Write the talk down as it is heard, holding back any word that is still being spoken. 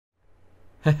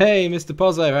Hey, Mr.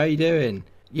 Pozzo, how you doing?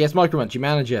 Yes, MikeRo, Munch, your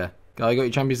manager. Guy got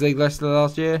your Champions League Leicester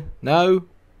last year? No?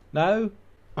 No?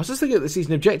 I was just looking at the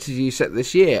season objectives you set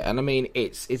this year, and I mean,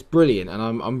 it's brilliant, and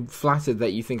I'm flattered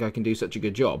that you think I can do such a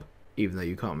good job, even though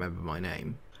you can't remember my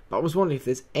name. But I was wondering if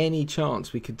there's any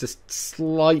chance we could just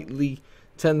slightly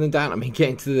turn them down. I mean,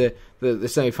 getting to the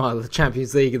semi-final of the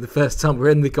Champions League and the first time we're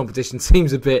in the competition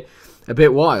seems a bit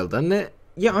wild, doesn't it?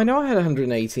 Yeah, I know I had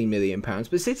 £118 million,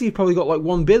 but City probably got like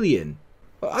 1 billion.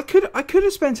 I could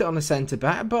have spent it on a centre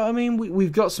back, but I mean,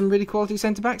 we've got some really quality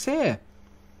centre backs here.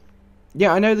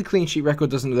 Yeah, I know the clean sheet record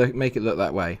doesn't make it look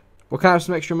that way. Well, can I have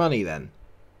some extra money then?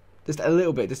 Just a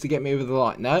little bit, just to get me over the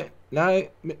line. No,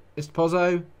 Mr.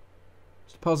 Pozzo.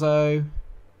 Mr. Pozzo.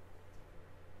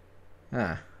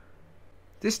 Ah.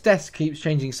 This desk keeps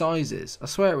changing sizes. I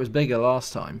swear it was bigger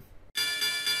last time.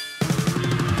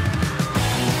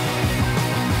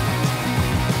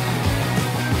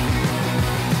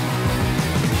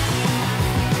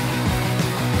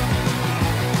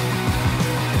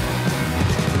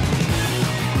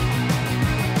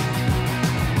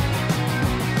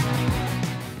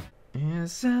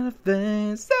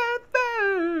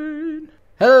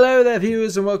 Hello there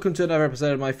viewers, and welcome to another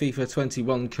episode of my FIFA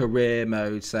 21 career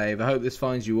mode save. I hope this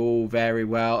finds you all very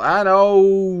well, and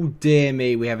oh dear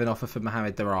me, we have an offer for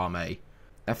Mohamed Darame.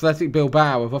 Athletic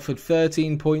Bilbao have offered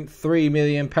 £13.3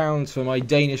 million for my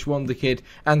Danish wonder kid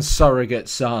and surrogate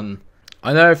son.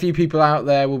 I know a few people out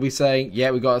there will be saying, yeah,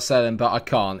 we got to sell him, but I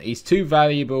can't. He's too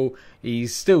valuable.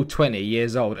 He's still 20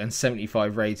 years old and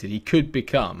 75 rated. He could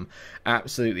become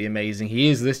absolutely amazing. He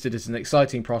is listed as an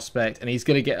exciting prospect, and he's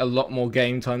going to get a lot more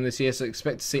game time this year, so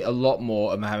expect to see a lot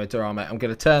more of Mohamed Darame. I'm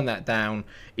going to turn that down,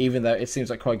 even though it seems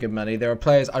like quite good money. There are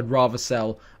players I'd rather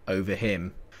sell over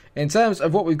him. In terms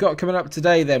of what we've got coming up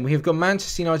today then, we have got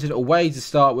Manchester United away to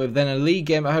start with, then a league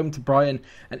game at home to Brighton,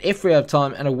 and if we have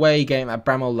time, an away game at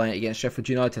Bramall Lane against Sheffield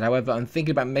United. However, I'm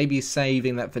thinking about maybe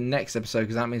saving that for next episode,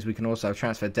 because that means we can also have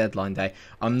transfer deadline day.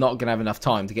 I'm not going to have enough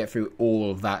time to get through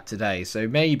all of that today, so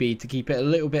maybe to keep it a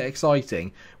little bit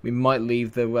exciting, we might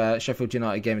leave the Sheffield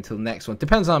United game until the next one.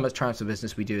 Depends on how much transfer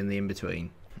business we do in the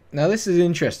in-between. Now this is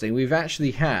interesting. We've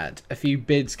actually had a few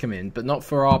bids come in, but not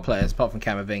for our players, apart from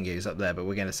Camavinga, who's up there, but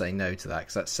we're going to say no to that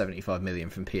because that's 75 million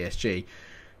from PSG.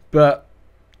 But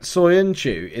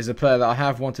Soyuncu is a player that I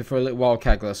have wanted for a little while,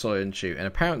 Kagler Soyuncu, and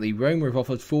apparently Roma have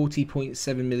offered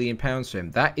 £40.7 million for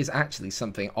him. That is actually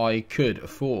something I could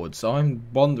afford, so I'm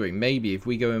wondering maybe if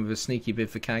we go in with a sneaky bid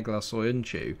for Kagler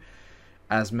Soyuncu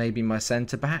as maybe my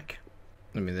centre-back.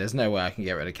 I mean, there's no way I can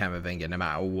get rid of Camavinga no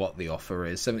matter what the offer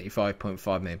is.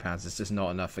 £75.5 million is just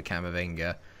not enough for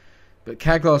Camavinga. But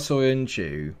Kagler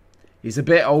Soyuncu, he's a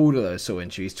bit older though,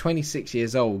 Soyuncu. He's 26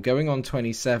 years old, going on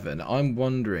 27. I'm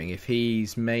wondering if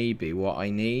he's maybe what I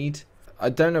need. I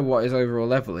don't know what his overall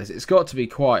level is. It's got to be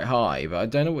quite high, but I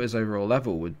don't know what his overall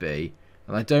level would be.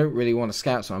 And I don't really want to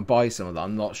scout someone and buy someone that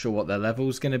I'm not sure what their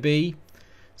level's going to be.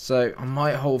 So I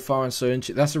might hold fire on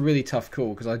Soyuncu. That's a really tough call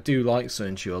because I do like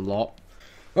Soyuncu a lot.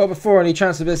 Well, before any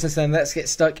transfer business then, let's get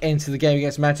stuck into the game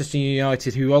against Manchester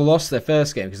United, who lost their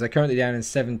first game because they're currently down in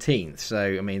 17th.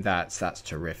 So, I mean, that's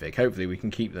terrific. Hopefully we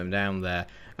can keep them down there.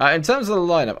 In terms of the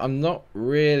lineup, I'm not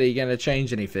really going to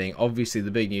change anything. Obviously, the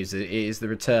big news is the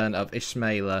return of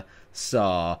Ismaila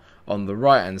Sarr on the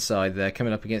right-hand side there,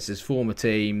 coming up against his former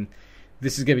team.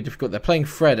 This is going to be difficult. They're playing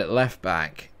Fred at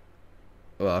left-back.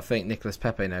 Well, I think Nicolas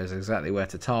Pepe knows exactly where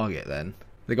to target then.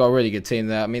 They've got a really good team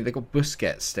there. I mean, they've got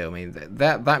Busquets still. I mean,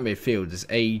 that midfield is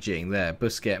aging there.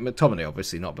 Busquets, McTominay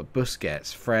obviously not, but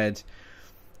Busquets, Fred,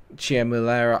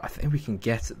 Chiamulera, I think we can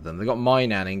get at them. They've got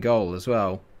Mainan in goal as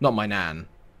well. Not Mainan.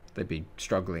 They'd be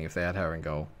struggling if they had her in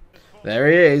goal. There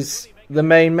he is, the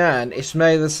main man,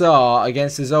 Ismaila Sarr,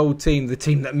 against his old team, the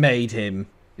team that made him.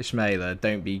 Ismaila,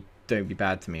 don't be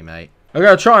bad to me, mate. I'm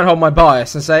going to try and hold my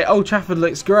bias and say, Old Trafford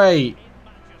looks great.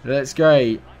 It looks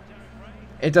great.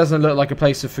 It doesn't look like a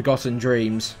place of forgotten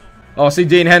dreams. Oh, I see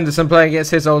Dean Henderson playing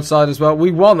against his old side as well. We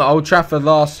won at Old Trafford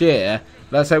last year.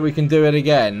 Let's hope we can do it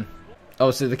again.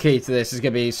 Obviously, the key to this is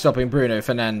going to be stopping Bruno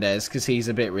Fernandes because he's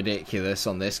a bit ridiculous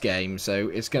on this game. So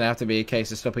it's going to have to be a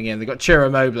case of stopping him. They've got Ciro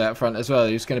Immobile up front as well,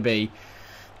 who's going to be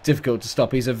difficult to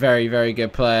stop. He's a very, very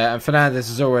good player. And Fernandes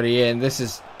is already in. This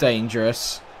is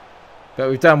dangerous.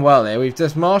 But we've done well here. We've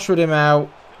just marshalled him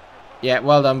out. Yeah,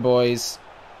 well done, boys.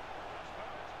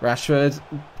 Rashford,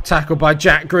 tackled by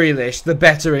Jack Grealish, the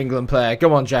better England player.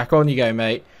 Go on, Jack, on you go,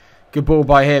 mate. Good ball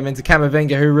by him into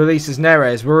Camavinga, who releases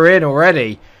Neres. We're in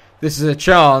already. This is a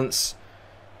chance.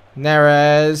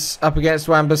 Neres up against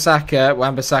Wan-Bissaka.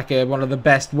 Wan-Bissaka, one of the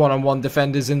best one-on-one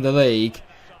defenders in the league.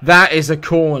 That is a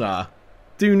corner.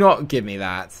 Do not give me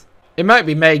that. It might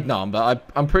be Maignan, but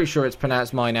I'm pretty sure it's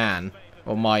pronounced Mainan.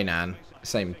 Or Mainan.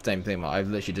 Same thing. I've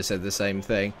literally just said the same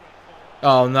thing.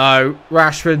 Oh no.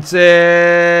 Rashford's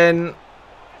in.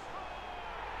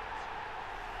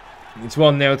 It's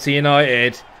 1-0 to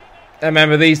United. And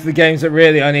remember, these are the games that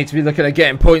really I need to be looking at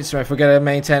getting points from if we're going to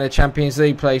maintain a Champions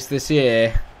League place this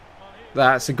year.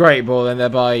 That's a great ball in there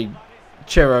by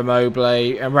Ciro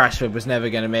Immobile, and Rashford was never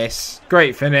going to miss.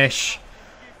 Great finish.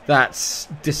 That's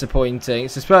disappointing.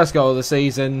 It's his first goal of the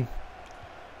season.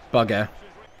 Bugger.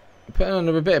 Putting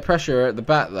under a bit of pressure at the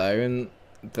back though, and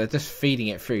they're just feeding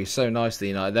it through so nicely.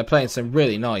 United. They're playing some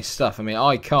really nice stuff. I mean,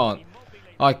 I can't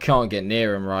get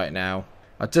near them right now.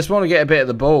 I just want to get a bit of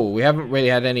the ball. We haven't really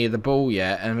had any of the ball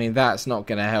yet. I mean, that's not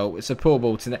going to help. It's a poor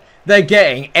ball to net. They're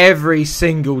getting every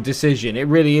single decision. It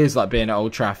really is like being at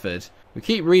Old Trafford. We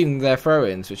keep reading their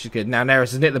throw-ins, which is good. Now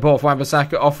Neres has nicked the ball for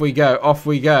Wan-Bissaka. Off we go. Off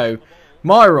we go.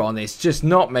 Myron is just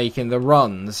not making the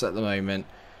runs at the moment.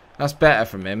 That's better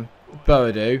from him.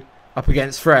 Boadu up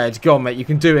against Fred. Go on, mate. You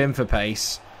can do him for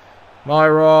pace.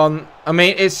 Myron. I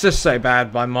mean, it's just so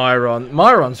bad by Myron.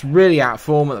 Myron's really out of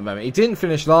form at the moment. He didn't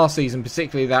finish last season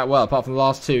particularly that well, apart from the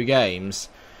last 2 games.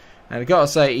 And I've got to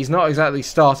say, he's not exactly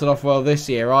started off well this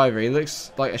year either. He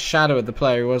looks like a shadow of the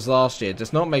player he was last year.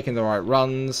 Just not making the right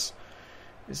runs.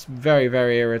 It's very,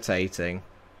 very irritating.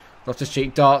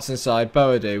 Loftus-Cheek darts inside.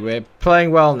 Boadu. We're playing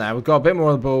well now. We've got a bit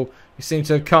more of the ball. We seem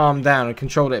to have calmed down and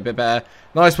controlled it a bit better.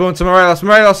 Nice ball to Morelos.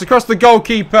 Morelos across the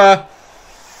goalkeeper.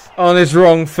 On his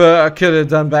wrong foot. I could have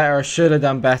done better. I should have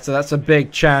done better. That's a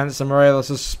big chance. And Morelos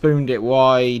has spooned it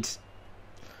wide.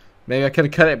 Maybe I could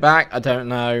have cut it back. I don't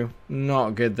know.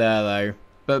 Not good there, though.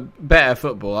 But better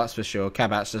football, that's for sure.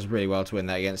 Kabach does really well to win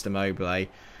that against Immobile.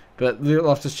 But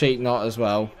Loftus-Cheek not as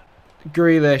well.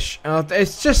 Grealish.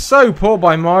 It's just so poor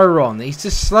by Myron. He's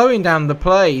just slowing down the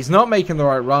play. He's not making the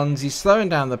right runs. He's slowing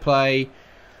down the play.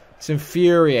 It's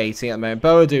infuriating at the moment.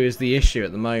 Boadu is the issue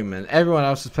at the moment. Everyone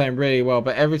else is playing really well,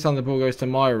 but every time the ball goes to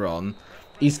Myron,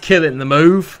 he's killing the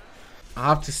move. I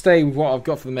have to stay with what I've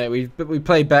got for the minute. We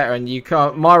play better, and you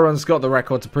can't. Myron's got the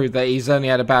record to prove that he's only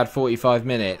had a bad 45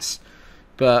 minutes.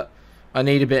 But I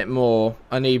need a bit more.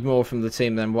 I need more from the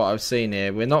team than what I've seen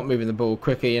here. We're not moving the ball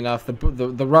quickly enough.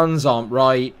 The runs aren't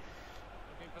right.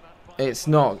 It's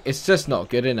not. It's just not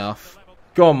good enough.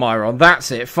 Go on, Myron. That's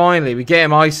it. Finally, we get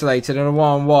him isolated in a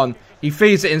 1-on-1. He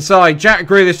feeds it inside. Jack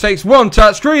Grealish takes one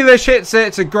touch. Grealish hits it.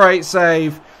 It's a great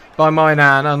save by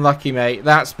Mainan. Unlucky, mate.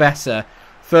 That's better.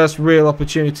 First real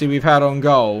opportunity we've had on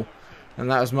goal.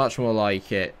 And that was much more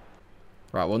like it.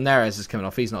 Right, well, Neres is coming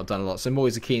off. He's not done a lot. So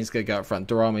Moise Keane's going to go up front.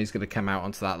 Durami's going to come out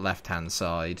onto that left-hand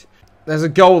side. There's a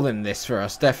goal in this for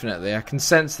us, definitely. I can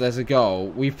sense there's a goal.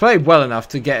 We've played well enough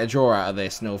to get a draw out of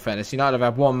this, in all fairness. United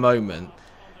have had one moment.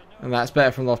 And that's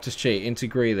better from Loftus-Cheek into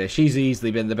Grealish. He's easily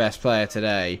been the best player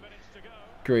today.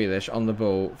 Grealish on the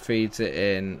ball. Feeds it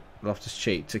in.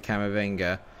 Loftus-Cheek to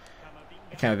Camavinga.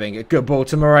 Camavinga. Good ball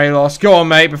to Morelos. Go on,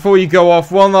 mate. Before you go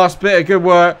off. One last bit of good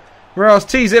work. Morelos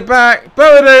tees it back.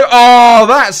 Boadu. Oh,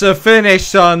 that's a finish,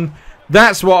 son.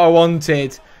 That's what I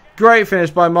wanted. Great finish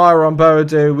by Myron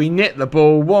Boadu. We nicked the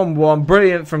ball. 1-1.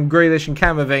 Brilliant from Grealish and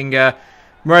Camavinga.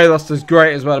 Morelos does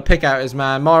great as well to pick out his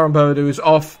man. Myron Boadu is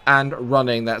off and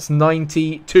running. That's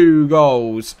 92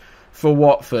 goals for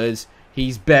Watford.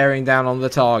 He's bearing down on the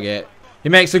target. He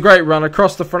makes a great run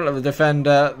across the front of the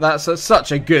defender. That's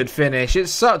such a good finish.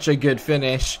 It's such a good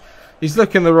finish. He's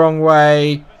looking the wrong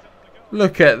way.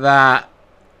 Look at that.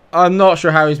 I'm not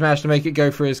sure how he's managed to make it go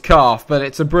for his calf, but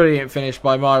it's a brilliant finish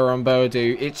by Myron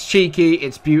Boadu. It's cheeky.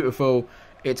 It's beautiful.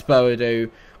 It's Boadu.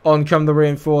 On come the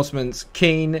reinforcements.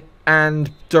 Keane and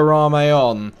Durame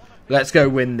on. Let's go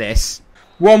win this.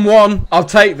 1-1. I'll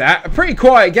take that. A pretty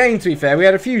quiet game, to be fair. We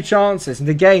had a few chances, and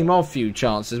a game of few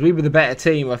chances. We were the better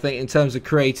team, I think, in terms of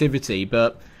creativity.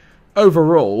 But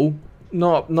overall,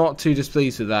 not too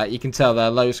displeased with that. You can tell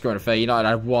they're low scoring affair. United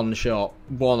had one shot,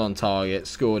 one on target,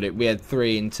 scored it. We had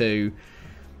 3 and 2.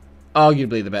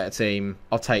 Arguably the better team.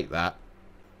 I'll take that.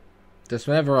 Just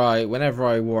whenever I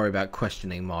worry about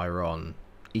questioning Myron,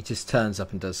 he just turns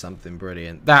up and does something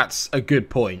brilliant. That's a good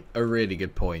point. A really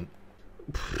good point.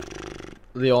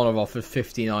 Lyon have offered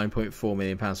 £59.4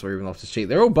 million for Ruben Loftus-Cheek.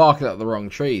 They're all barking up the wrong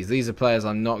trees. These are players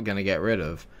I'm not going to get rid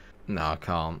of. No, I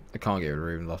can't. I can't get rid of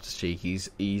Ruben Loftus-Cheek. He's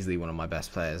easily one of my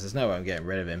best players. There's no way I'm getting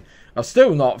rid of him. I've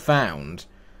still not found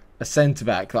a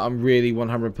centre-back that I'm really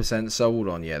 100% sold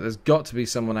on yet. There's got to be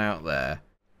someone out there.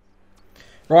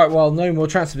 Right, well, no more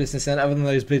transfer business then, other than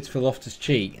those bids for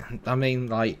Loftus-Cheek. I mean,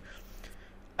 like,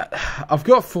 I've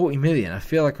got 40 million. I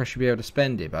feel like I should be able to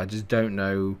spend it, but I just don't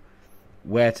know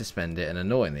where to spend it, and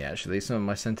annoyingly, actually, some of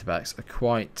my centre-backs are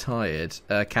quite tired.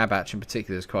 Kabach in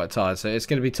particular is quite tired, so it's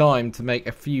going to be time to make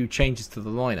a few changes to the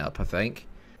lineup, I think.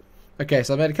 Okay,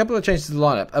 so I made a couple of changes to the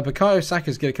lineup. Bukayo Saka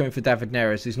is going to come in for David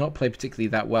Neres, who's not played particularly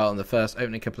that well in the first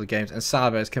opening couple of games, and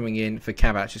Saliba is coming in for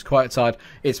Kabach, who's quite tired.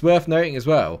 It's worth noting as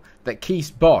well that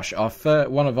Keith Bosch,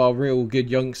 one of our real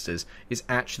good youngsters, is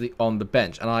actually on the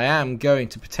bench, and I am going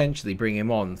to potentially bring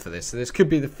him on for this. So this could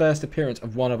be the first appearance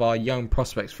of one of our young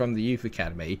prospects from the Youth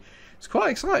Academy. It's quite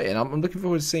exciting. I'm looking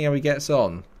forward to seeing how he gets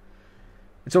on.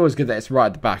 It's always good that it's right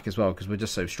at the back as well, because we're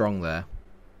just so strong there.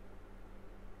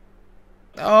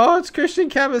 Oh, it's Christian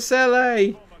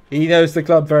Kabasele. He knows the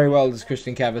club very well, does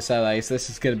Christian Kabasele, so this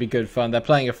is going to be good fun. They're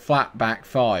playing a flat back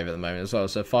 5 at the moment as well,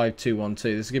 so 5-2-1-2.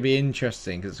 This is going to be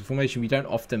interesting because it's a formation we don't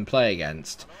often play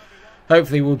against.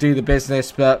 Hopefully we'll do the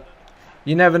business, but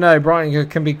you never know. Brighton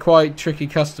can be quite tricky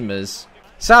customers.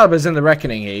 Saliba's in the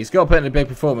reckoning here. He's got to put in a big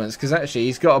performance because actually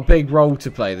he's got a big role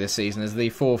to play this season as the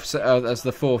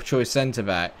fourth choice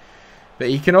centre-back. But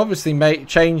he can obviously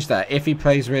change that if he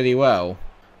plays really well.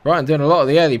 Right, I'm doing a lot of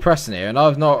the early pressing here, and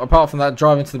I've not, apart from that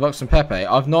drive into the box from Pepe,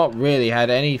 I've not really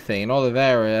had anything. And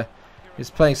Oliveira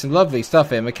is playing some lovely stuff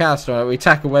here. McAllister, we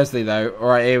tackle Wesley though.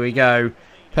 Alright, here we go.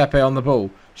 Pepe on the ball.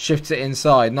 Shifts it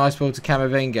inside. Nice ball to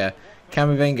Camavinga.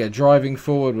 Camavinga driving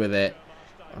forward with it.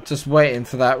 I'm just waiting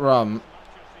for that run.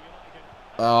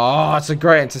 Oh, it's a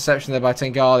great interception there by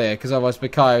Tengalia, because otherwise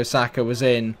Bukayo Saka was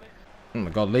in. Oh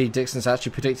my god, Lee Dixon's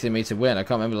actually predicted me to win. I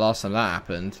can't remember the last time that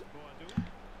happened.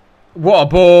 What a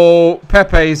ball.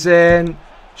 Pepe's in.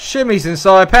 Shimmies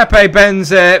inside. Pepe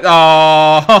bends it.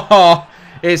 Oh,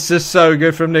 it's just so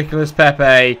good from Nicolas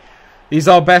Pepe. He's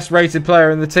our best rated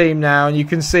player in the team now, and you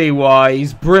can see why.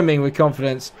 He's brimming with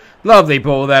confidence. Lovely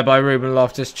ball there by Ruben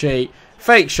Loftus-Cheek.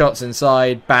 Fake shots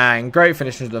inside. Bang. Great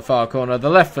finish into the far corner. The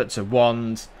left foot's a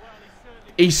wand.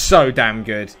 He's so damn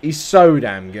good. He's so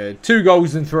damn good. 2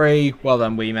 goals in 3. Well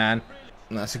done, wee man.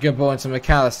 That's a good ball into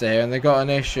McAllister here, and they've got an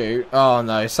issue. Oh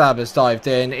no, Saba's dived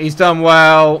in. He's done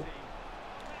well.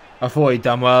 I thought he'd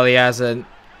done well, he hasn't.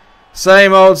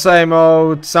 Same old, same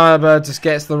old. Saba just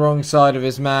gets the wrong side of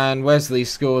his man. Wesley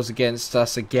scores against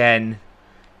us again.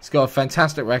 He's got a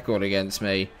fantastic record against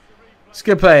me. It's a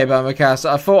good play by McAllister.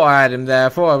 I thought I had him there. I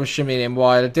thought I was shimmying him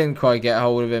wide. I didn't quite get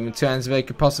hold of him. And Tuanzebe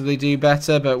could possibly do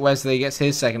better, but Wesley gets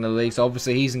his second in the league, so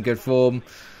obviously he's in good form.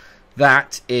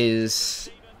 That is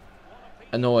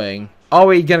annoying. Are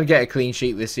we going to get a clean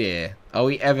sheet this year? Are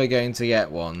we ever going to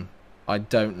get one? I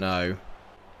don't know.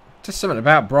 Just something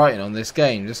about Brighton on this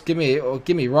game. Just give me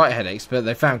right headaches. But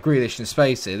they found Grealish in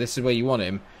space here. This is where you want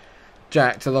him.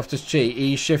 Jack to Loftus-Cheek.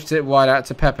 He shifts it wide out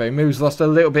to Pepe. Moves lost a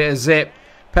little bit of zip.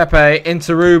 Pepe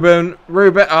into Ruben.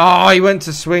 Oh, he went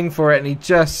to swing for it and he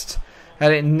just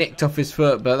had it nicked off his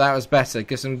foot, but that was better.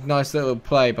 Get some nice little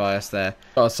play by us there.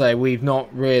 I'll say we've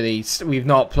not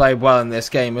played well in this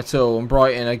game at all, and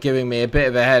Brighton are giving me a bit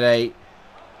of a headache.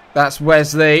 That's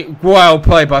Wesley. Well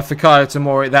played by Fikayo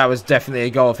Tomori. That was definitely a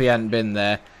goal if he hadn't been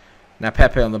there. Now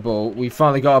Pepe on the ball. We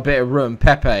finally got a bit of room.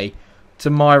 Pepe to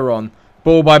Myron.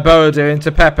 Ball by Boadu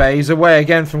into Pepe. He's away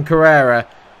again from Carrera.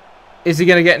 Is he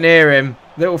going to get near him?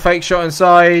 Little fake shot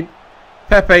inside.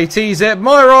 Pepe tees it.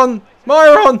 Myron!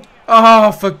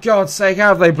 Oh, for God's sake, how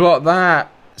have they blocked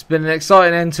that? It's been an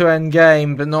exciting end-to-end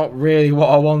game, but not really what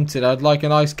I wanted. I'd like a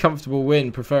nice, comfortable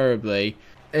win, preferably.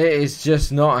 It is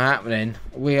just not happening.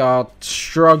 We are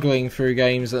struggling through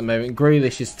games at the moment.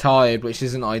 Grealish is tired, which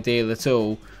isn't ideal at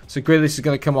all. So Grealish is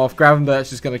going to come off.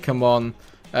 Gravenberch is going to come on.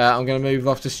 I'm going to move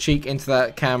Loftus-Cheek into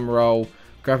that cam role.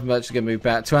 Gravenberch is going to move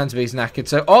back. Tuanzebe's knackered.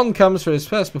 So on comes for his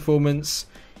first performance,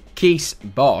 Keith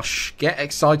Bosch. Get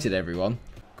excited, everyone.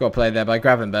 Got a play there by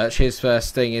Gravenberch. His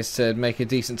first thing is to make a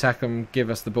decent tackle and give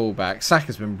us the ball back.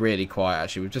 Saka's been really quiet,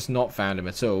 actually. We've just not found him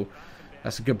at all.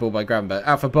 That's a good ball by Gravenberch.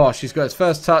 Out for Bosch. He's got his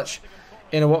first touch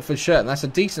in a Watford shirt, and that's a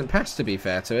decent pass, to be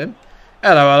fair to him.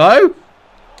 Hello.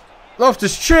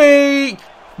 Loftus-Cheek.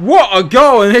 What a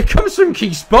goal, and it comes from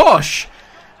Keith Bosch.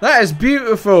 That is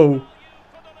beautiful.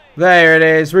 There it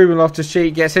is. Ruben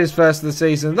Loftus-Cheek gets his first of the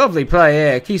season. Lovely play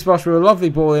here. Keith Bosch with a lovely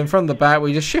ball in from the back.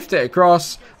 We just shift it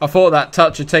across. I thought that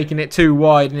touch had taken it too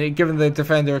wide and it had given the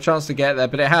defender a chance to get there,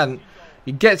 but it hadn't.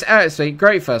 He gets out of feet.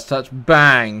 Great first touch.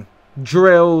 Bang.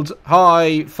 Drilled.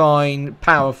 High, fine,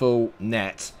 powerful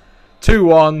net.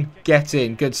 2-1. Get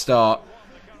in. Good start.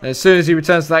 And as soon as he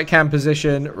returns to that cam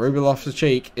position, Ruben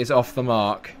Loftus-Cheek is off the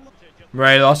mark.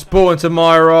 Morelos. Ball into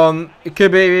Myron. It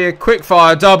could be a quick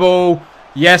fire double.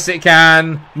 Yes, it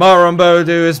can. Myron Boadu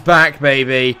is back,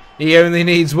 baby. He only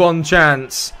needs one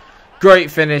chance.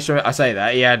 Great finish. I say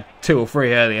that, he had 2 or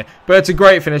 3 earlier. But it's a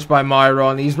great finish by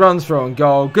MikeRo. He runs through on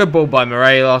goal. Good ball by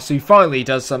Morelos, who finally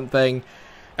does something.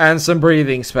 And some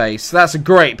breathing space. That's a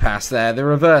great pass there. The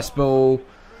reverse ball.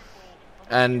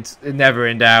 And never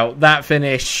in doubt. That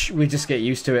finish, we just get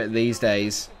used to it these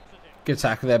days. Good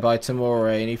tackle there by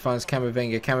Tamori. And he finds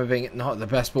Camavinga. Camavinga, not the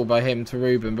best ball by him to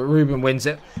Ruben. But Ruben wins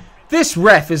it. This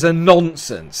ref is a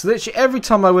nonsense. Literally every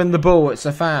time I win the ball, it's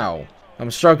a foul. I'm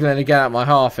struggling to get out my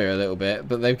half here a little bit,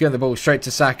 but they've given the ball straight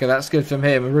to Saka. That's good from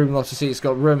him. And Ruben Loftus-Cheek's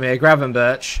got room here.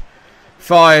 Gravenberch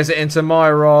fires it into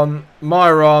Myron.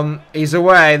 Myron, he's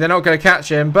away. They're not going to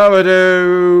catch him.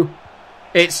 Boadu.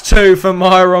 It's 2 for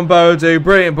Myron Boadu.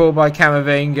 Brilliant ball by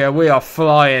Camavinga. We are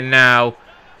flying now.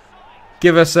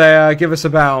 Give us a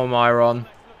bow, Myron.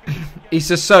 He's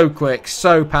just so quick,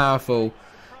 so powerful.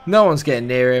 No one's getting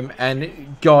near him,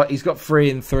 and God, he's got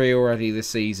 3 and 3 already this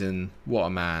season. What a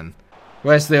man.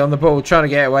 Wesley on the ball, trying to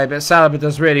get away, but Saliba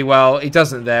does really well. He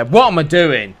doesn't there. What am I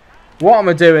doing? What am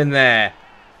I doing there?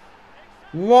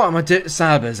 What am I doing?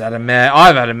 Saliba's had a mare.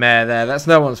 I've had a mare there. That's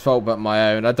no one's fault but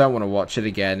my own. I don't want to watch it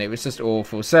again. It was just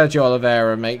awful. Sergio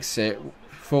Oliveira makes it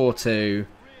 4-2.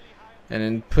 And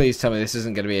then please tell me this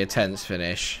isn't going to be a tense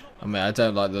finish. I mean, I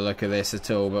don't like the look of this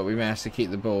at all, but we managed to keep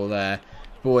the ball there.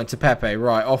 Ball into Pepe.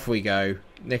 Right, off we go.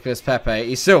 Nicolas Pepe.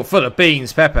 He's still full of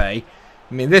beans, Pepe. I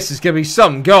mean, this is going to be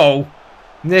some goal.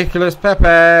 Nicolas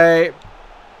Pepe.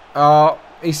 Oh,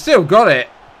 he's still got it.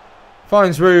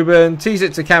 Finds Ruben. Tees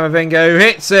it to Camavinga, who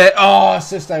hits it. Oh,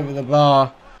 it's just over the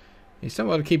bar. He's still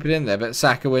got to keep it in there, but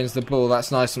Saka wins the ball.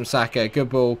 That's nice from Saka. Good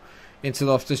ball into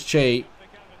Loftus-Cheek.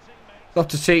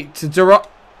 Loftus-Cheek to Durant.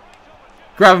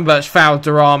 Gravenberch fouled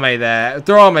Durame there.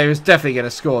 Durame was definitely going to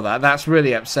score that. That's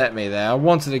really upset me there. I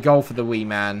wanted a goal for the wee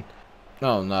man.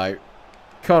 Oh, no.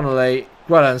 Connolly.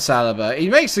 Well done, Saliba. He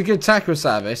makes a good tackle,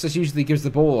 Saliba. Just usually gives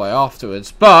the ball away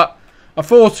afterwards. But a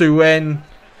 4-2 win.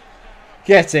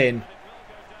 Get in.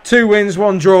 2 wins,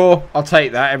 1 draw. I'll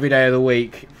take that every day of the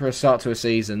week for a start to a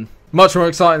season. Much more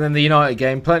exciting than the United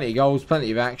game. Plenty of goals,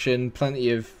 plenty of action, plenty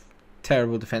of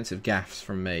terrible defensive gaffes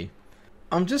from me.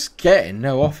 I'm just getting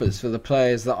no offers for the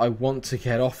players that I want to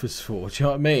get offers for. Do you know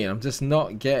what I mean? I'm just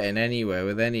not getting anywhere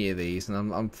with any of these.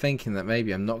 And I'm thinking that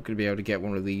maybe I'm not going to be able to get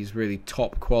one of these really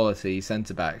top quality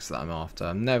centre-backs that I'm after.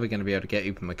 I'm never going to be able to get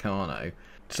Upamecano.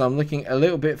 So I'm looking a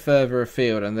little bit further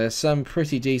afield. And there's some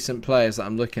pretty decent players that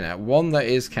I'm looking at. One that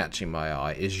is catching my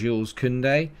eye is Jules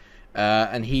Koundé.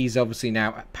 And he's obviously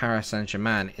now at Paris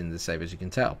Saint-Germain in the save, as you can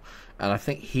tell. And I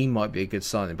think he might be a good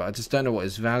signing, but I just don't know what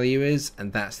his value is,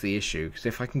 and that's the issue. Because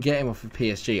if I can get him off of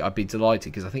PSG, I'd be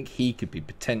delighted, because I think he could be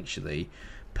potentially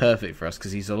perfect for us,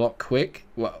 because he's a lot quick.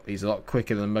 Well, he's a lot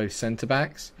quicker than most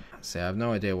centre-backs. So I have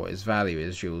no idea what his value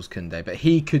is, Jules Koundé, but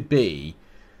he could be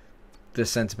the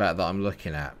centre-back that I'm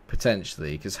looking at,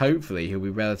 potentially, because hopefully he'll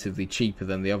be relatively cheaper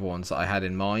than the other ones that I had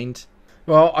in mind.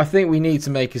 Well, I think we need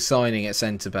to make a signing at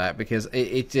centre-back because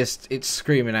it's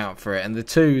screaming out for it. And the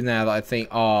 2 now that I think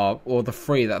are, or the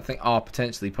 3 that I think are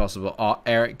potentially possible are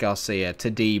Eric Garcia,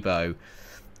 Todibo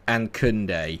and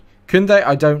Koundé. Koundé,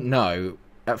 I don't know.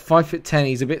 At 5'10",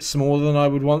 he's a bit smaller than I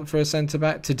would want for a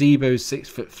centre-back. Todibo's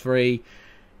 6'3",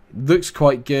 looks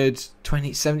quite good.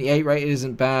 78 rated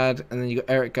isn't bad. And then you've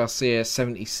got Eric Garcia,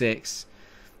 76.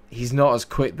 He's not as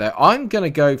quick though. I'm going to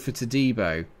go for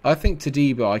Todibo. I think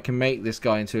Todibo, I can make this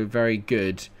guy into a very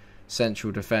good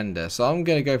central defender. So I'm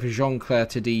going to go for Jean-Claire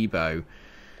Todibo.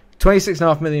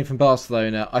 26.5 million from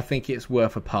Barcelona. I think it's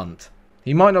worth a punt.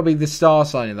 He might not be the star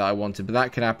signing that I wanted, but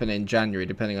that could happen in January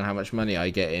depending on how much money I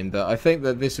get in. But I think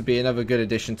that this would be another good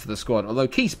addition to the squad. Although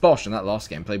Keith Bosch in that last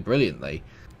game played brilliantly.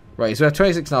 Right, so we have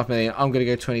 26.5 million. I'm going to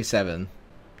go 27.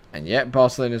 And yet,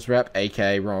 Barcelona's rep,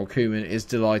 aka Ronald Koeman, is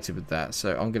delighted with that.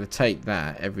 So I'm going to take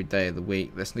that every day of the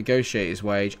week. Let's negotiate his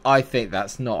wage. I think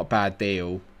that's not a bad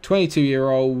deal.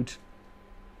 22-year-old,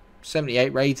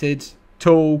 78 rated,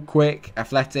 tall, quick,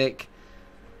 athletic.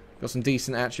 Got some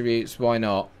decent attributes. Why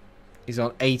not? He's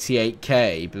on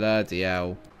 88k. Bloody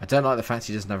hell. I don't like the fact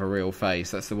he doesn't have a real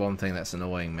face. That's the one thing that's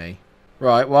annoying me.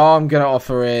 Right, well, I'm going to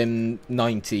offer him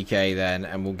 90k then,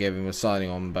 and we'll give him a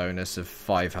signing-on bonus of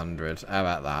 500. How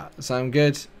about that? Sound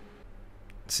good?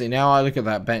 See, now I look at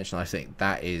that bench and I think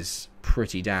that is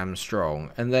pretty damn strong.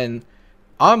 And then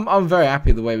I'm very happy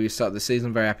with the way we start the season.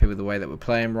 I'm very happy with the way that we're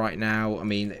playing right now. I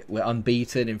mean, we're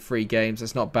unbeaten in 3 games.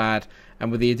 That's not bad. And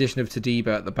with the addition of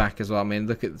Todibo at the back as well, I mean,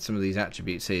 look at some of these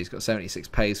attributes here. He's got 76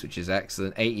 pace, which is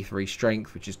excellent. 83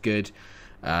 strength, which is good.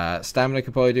 Stamina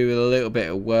could probably do with a little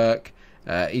bit of work.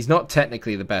 He's not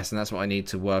technically the best, and that's what I need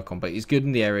to work on, but he's good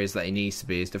in the areas that he needs to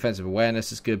be. His defensive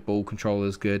awareness is good, ball control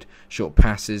is good, short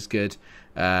pass is good,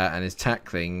 And his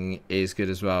tackling is good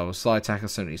as well. Slide tackle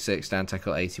 76, down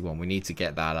tackle 81. We need to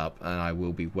get that up, and I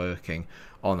will be working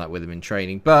on that with him in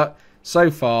training. But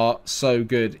so far, so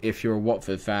good if you're a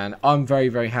Watford fan. I'm very,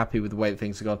 very happy with the way that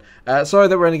things have gone. Sorry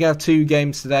that we're only going to have 2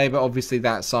 games today, but obviously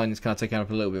that signing's kind of taken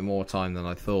up a little bit more time than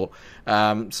I thought.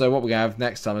 So what we're going to have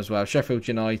next time as well, Sheffield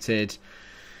United,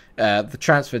 the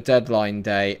transfer deadline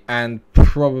day, and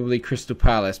probably Crystal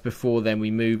Palace. Before then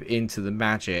we move into the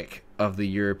magic of the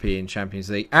European Champions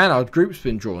League, and our group's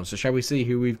been drawn. So shall we see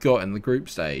who we've got in the group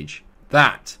stage?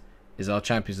 That is our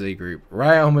Champions League group: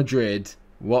 Real Madrid,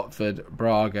 Watford,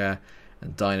 Braga,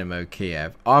 and Dynamo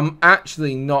Kiev. I'm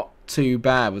actually not too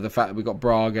bad with the fact that we've got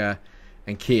Braga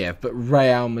and Kiev, but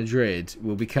Real Madrid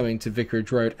will be coming to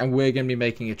Vicarage Road, and we're going to be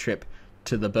making a trip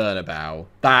to the Bernabeu.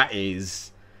 That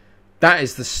is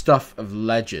the stuff of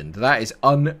legend. That is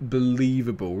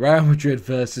unbelievable. Real Madrid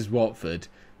versus Watford.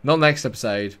 Not next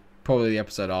episode, probably the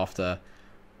episode after.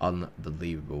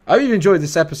 Unbelievable. I hope you've enjoyed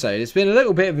this episode. It's been a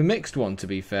little bit of a mixed one, to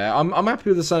be fair. I'm happy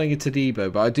with the signing of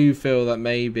Todibo, but I do feel that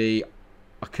maybe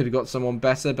I could have got someone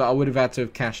better, but I would have had to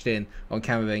have cashed in on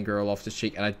Camavinga or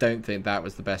Loftus-Cheek, and I don't think that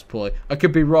was the best ploy. I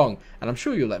could be wrong, and I'm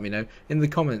sure you'll let me know in the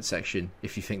comments section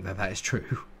if you think that that is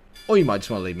true. Or you might just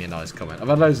want to leave me a nice comment. I've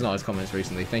had loads of nice comments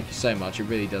recently. Thank you so much. It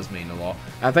really does mean a lot.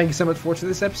 And thank you so much for watching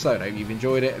this episode. I hope you've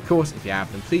enjoyed it. Of course, if you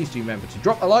have, then please do remember to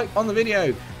drop a like on the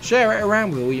video. Share it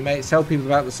around with all your mates. Tell people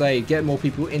about the save. Get more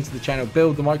people into the channel.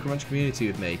 Build the MikeRo community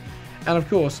with me. And of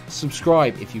course,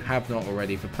 subscribe if you have not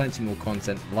already for plenty more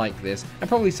content like this. And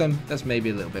probably some that's maybe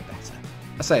a little bit better.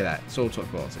 I say that. It's all top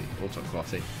quality. All top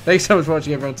quality. Thanks so much for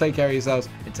watching, everyone. Take care of yourselves.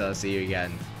 Until I see you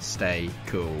again, stay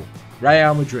cool.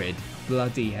 Real Madrid.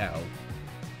 Bloody hell.